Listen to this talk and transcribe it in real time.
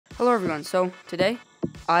Hello everyone, so today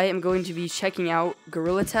I am going to be checking out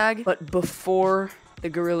Gorilla Tag, but before the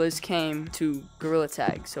gorillas came to Gorilla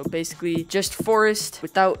Tag. So basically just forest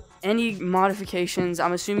without any modifications.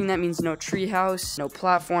 I'm assuming that means no treehouse, no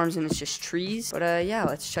platforms, and it's just trees. But yeah,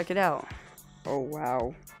 let's check it out. Oh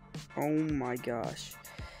wow. Oh my gosh.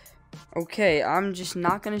 Okay, I'm just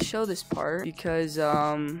not gonna show this part because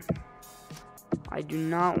I do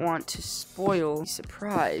not want to spoil the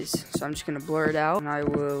surprise, so I'm just gonna blur it out and I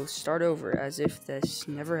will start over as if this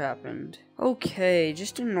never happened. Okay,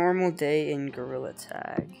 just a normal day in Gorilla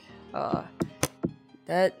Tag.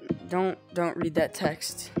 Don't read that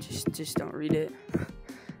text. Just don't read it.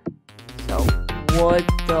 So, what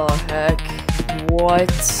the heck?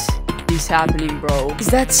 What is happening, bro? Is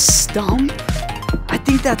that Stump? I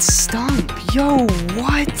think that's Stump. Yo,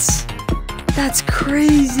 what? That's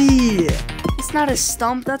crazy. It's not a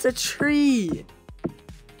stump, that's a tree.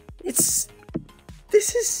 This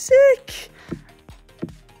is sick.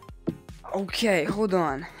 Okay, hold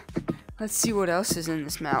on. Let's see what else is in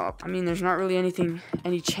this map. I mean, there's not really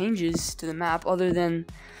any changes to the map other than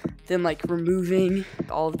them like removing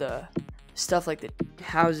all the stuff like the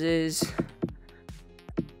houses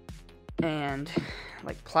and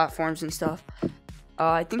like platforms and stuff.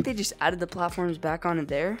 I think they just added the platforms back onto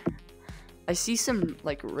there. I see some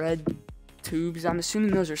like red tubes. I'm assuming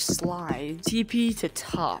those are slides. TP to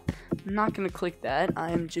top. I'm not gonna click that.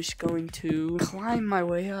 I'm just going to climb my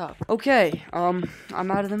way up. Okay, I'm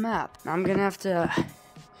out of the map. I'm gonna have to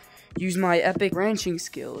use my epic ranching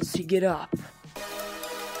skills to get up.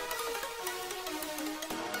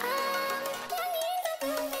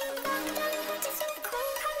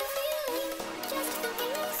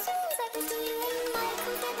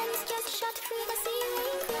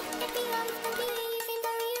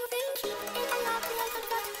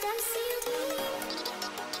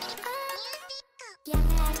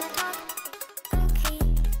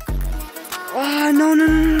 Ah, no.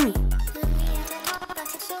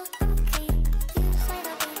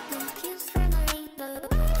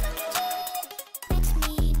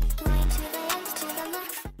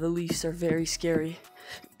 The leaves are very scary.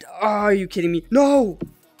 Oh, are you kidding me? No!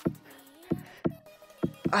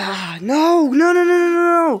 Ah,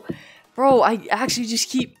 no! Bro, I actually just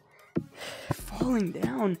keep falling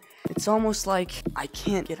down. It's almost like I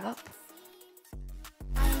can't get up.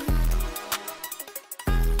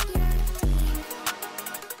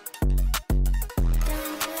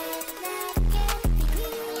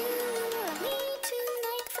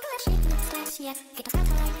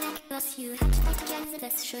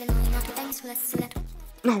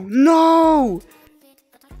 No!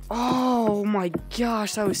 Oh my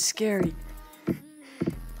gosh, that was scary.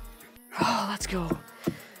 Oh, let's go.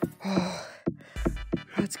 Oh,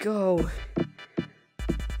 let's go.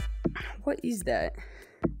 What is that?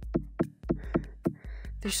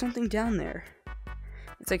 There's something down there.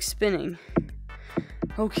 It's like spinning.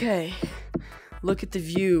 Okay, look at the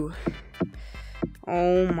view.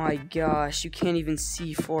 Oh my gosh, you can't even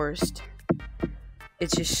see forest.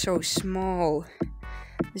 It's just so small.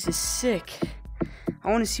 This is sick. I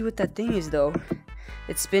want to see what that thing is though.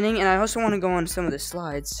 It's spinning, and I also want to go on some of the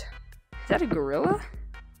slides. Is that a gorilla?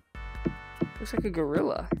 Looks like a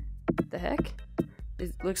gorilla. What the heck?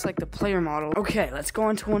 It looks like the player model. Okay, let's go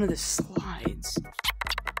on to one of the slides.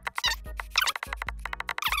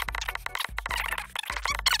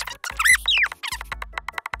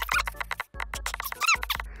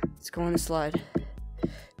 Let's go on the slide.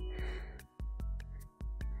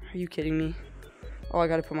 Are you kidding me? Oh, I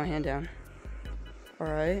gotta put my hand down.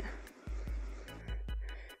 Alright.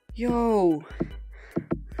 Yo!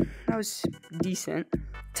 That was decent.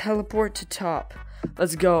 Teleport to top.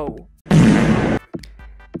 Let's go.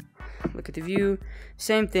 Look at the view.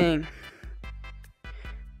 Same thing.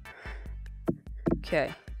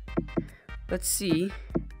 Okay. Let's see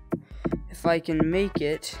if I can make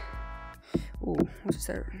it. Ooh, what's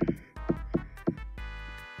that?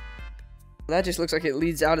 That just looks like it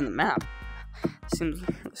leads out in the map.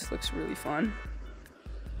 This looks really fun.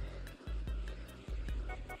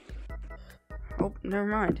 Oh, never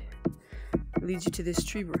mind. It leads you to this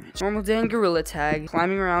tree branch. Normal day in Gorilla Tag,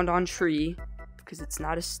 climbing around on tree, because it's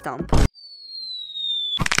not a stump.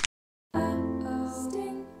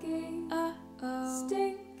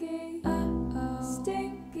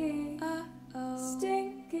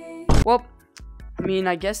 Well, I mean,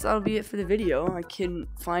 I guess that'll be it for the video. I couldn't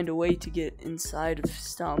find a way to get inside of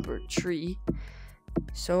stump or tree.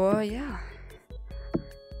 So, yeah.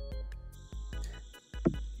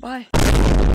 Bye.